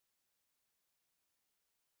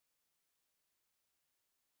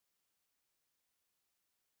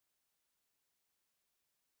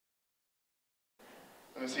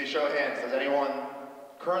Let me see a show of hands. Does anyone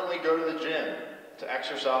currently go to the gym to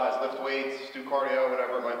exercise, lift weights, do cardio,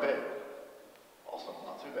 whatever it might be? Awesome,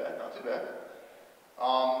 not too bad, not too bad.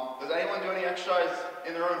 Does anyone do any exercise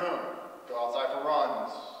in their own home? Go outside for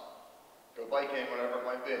runs, go biking, whatever it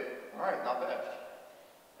might be. All right, not bad.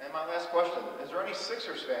 And my last question, is there any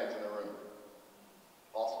Sixers fans in the room?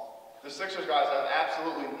 Awesome. The Sixers guys have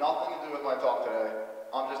absolutely nothing to do with my talk today.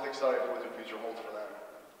 I'm just excited for what the future holds for them.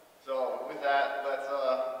 So with that,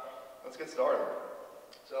 let's get started.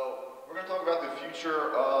 So we're going to talk about the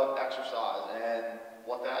future of exercise and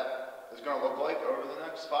what that is going to look like over the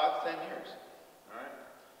next 5 to 10 years. All right?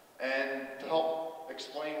 And to help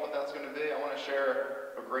explain what that's going to be, I want to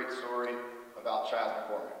share a great story about Chaz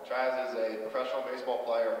McCormick. Chaz is a professional baseball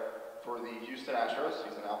player for the Houston Astros.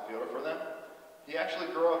 He's an outfielder for them. He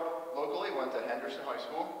actually grew up locally, went to Henderson High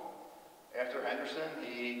School. After Henderson,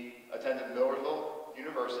 he attended Millersville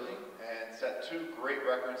University and set 2 great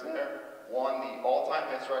records there. Won the all-time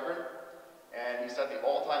hits record, and he set the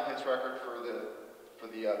all-time hits record for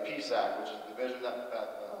the PSAC, which is the division that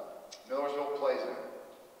Millersville plays in.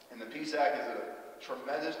 And the PSAC is a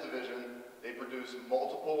tremendous division. They produce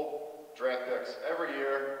multiple draft picks every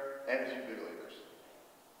year and a few big leaguers.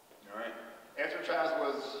 All right. After Chaz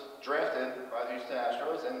was drafted by the Houston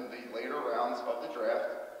Astros in the later rounds of the draft,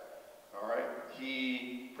 all right,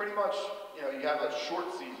 he pretty much, you have a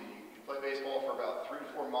short season. You play baseball for about 3 to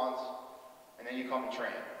 4 months, and then you come to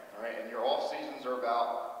train, all right? And your off seasons are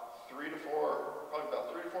about 3 to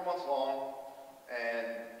 4 months long.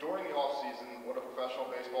 And during the off season, what a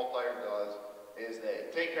professional baseball player does is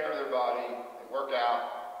they take care of their body, they work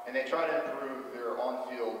out, and they try to improve their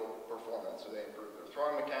on-field performance. So they improve their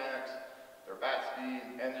throwing mechanics, their bat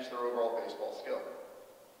speed, and just their overall baseball skill.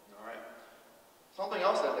 All right. Something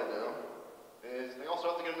else that they do is they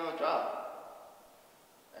also have to get another job.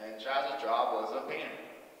 And Chaz's job was a painter.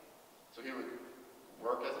 So he would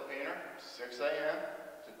work as a painter, 6 a.m.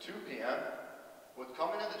 to 2 p.m., would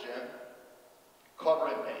come into the gym,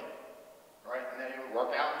 covered in paint, right? And then he would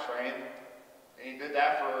work out and train. And he did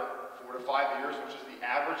that for 4 to 5 years, which is the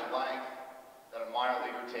average length that a minor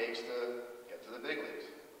leaguer takes to get to the big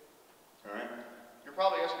leagues. All right? You're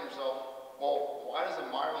probably asking yourself, well, why does a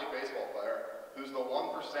minor league baseball player, who's the 1%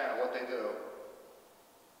 of what they do,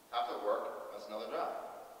 have to work as another job?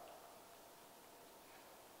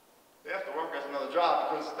 They have to work as another job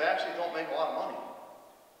because they actually don't make a lot of money.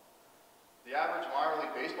 The average minor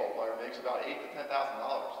league baseball player makes about $8,000 to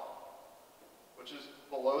 $10,000, which is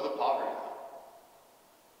below the poverty line,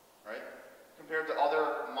 right? Compared to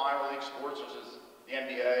other minor league sports such as the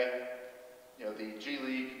NBA, the G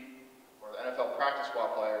League, or the NFL practice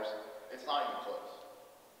squad players, it's not even close.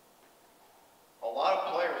 A lot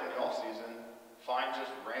of players in the offseason find just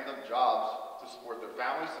random jobs to support their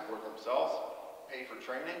families, support themselves, pay for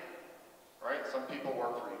training, right? Some people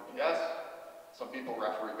work for UPS, some people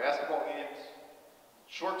referee basketball games,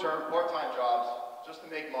 short-term, part-time jobs just to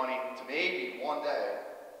make money to maybe one day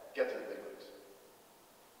get to the big leagues.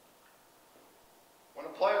 When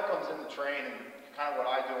a player comes in to train, and kind of what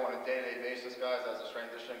I do on a day-to-day basis, guys, as a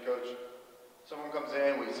strength and conditioning coach, someone comes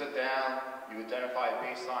in, we sit down, you identify a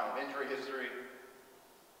baseline of injury history,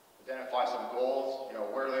 identify some goals,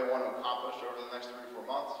 where do they want to accomplish over the next 3 to 4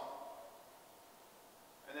 months.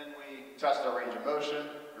 And then we test their range of motion,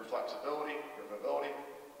 your flexibility, your mobility,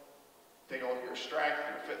 take a look at your strength,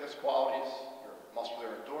 your fitness qualities, your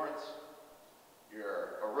muscular endurance,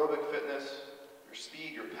 your aerobic fitness, your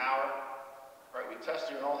speed, your power. Right? We test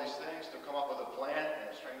you in all these things to come up with a plan and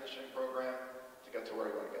a strength conditioning program to get to where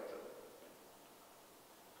you want to get to.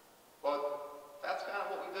 But that's kind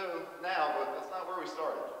of what we do now, but that's not where we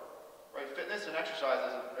started. Right? Fitness and exercise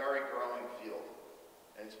is a very growing field.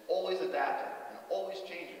 And it's always adapting and always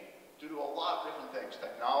changing due to a lot of different things.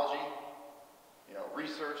 Technology,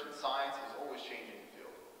 research and science is always changing the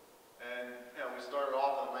field. And, we started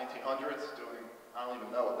off in the 1900s doing, I don't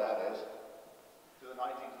even know what that is, to the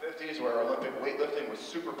 1950s where Olympic weightlifting was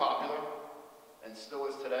super popular and still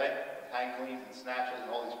is today, with hang cleans and snatches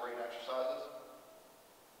and all these great exercises.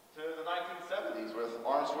 To the 1970s with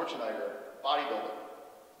Arnold Schwarzenegger, bodybuilding,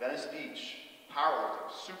 Venice Beach, powerlifting,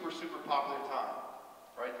 super, super popular time,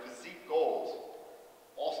 right? Physique goals,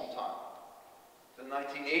 awesome time. To the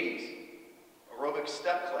 1980s, aerobic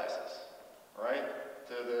step classes, right?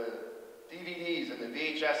 To the DVDs and the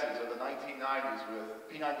VHSs of the 1990s with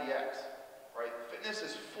P90X, right? Fitness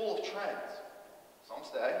is full of trends. Some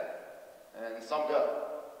stay, and some go,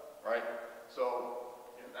 right? So,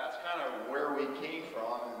 that's kind of where we came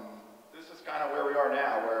from, and this is kind of where we are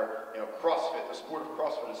now, where, CrossFit, the sport of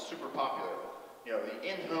CrossFit is super popular. The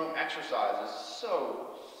in-home exercise is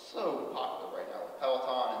so popular right now with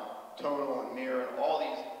Peloton and tonal and mirror and all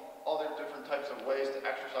these other different types of ways to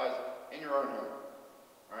exercise in your own home,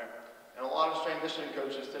 right? And a lot of strength conditioning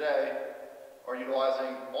coaches today are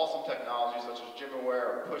utilizing awesome technologies such as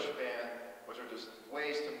GymAware or PushBand, which are just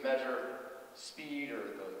ways to measure speed or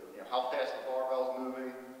how fast the barbell is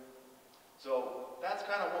moving. So that's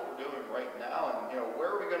kind of what we're doing right now, and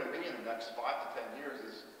where are we going to be in the next 5 to 10 years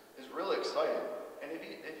is really exciting. And if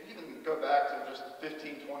you even go back to just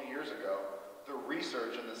 15, 20 years ago, the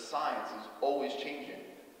research and the science is always changing.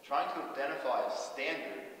 Trying to identify a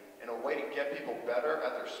standard and a way to get people better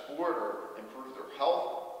at their sport or improve their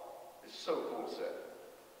health is so cool to see.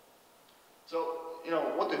 So,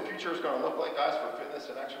 what the future is going to look like, guys, for fitness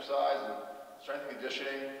and exercise and strength and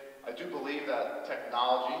conditioning, I do believe that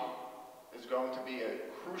technology is going to be a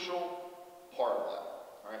crucial part of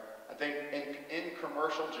that, right? I think in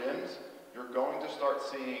commercial gyms, you're going to start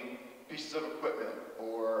seeing pieces of equipment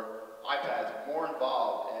or iPads more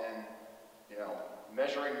involved in,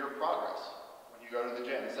 measuring your progress when you go to the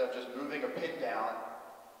gym. Instead of just moving a pin down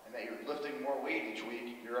and that you're lifting more weight each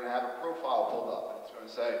week, you're going to have a profile pulled up, and it's going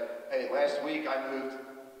to say, hey, last week I moved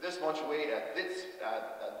this much weight at this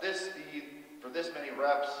speed for this many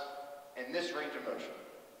reps in this range of motion,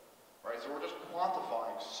 right? So we're just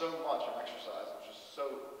quantifying so much in exercise, which is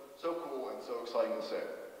so cool and so exciting to see.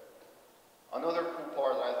 Another cool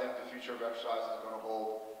part that I think the future of exercise is going to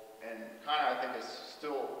hold, and kind of I think has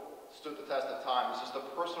still stood the test of time, is just the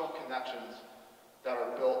personal connections that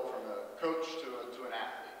are built from a coach to an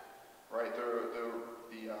athlete, right?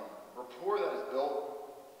 The rapport that is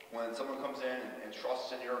built when someone comes in and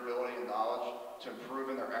trusts in your ability and knowledge to improve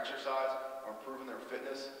in their exercise or improve in their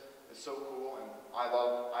fitness is so cool, and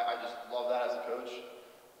I just love that as a coach.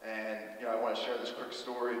 And I want to share this quick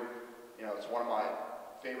story. It's one of my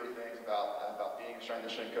favorite things about being a strength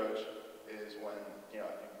and conditioning coach is when you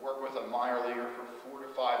work with a minor leaguer for 4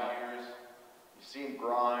 to 5 years, you see him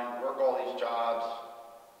grind, work all these jobs,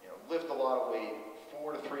 lift a lot of weight,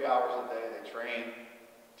 4 to 3 hours a day they train,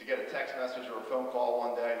 to get a text message or a phone call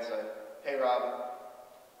one day and say, hey Rob,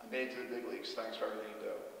 I made it to the big leagues, thanks for everything you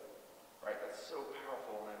do. Right? That's so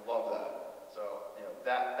powerful, and I love that. So,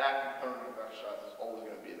 that component of exercise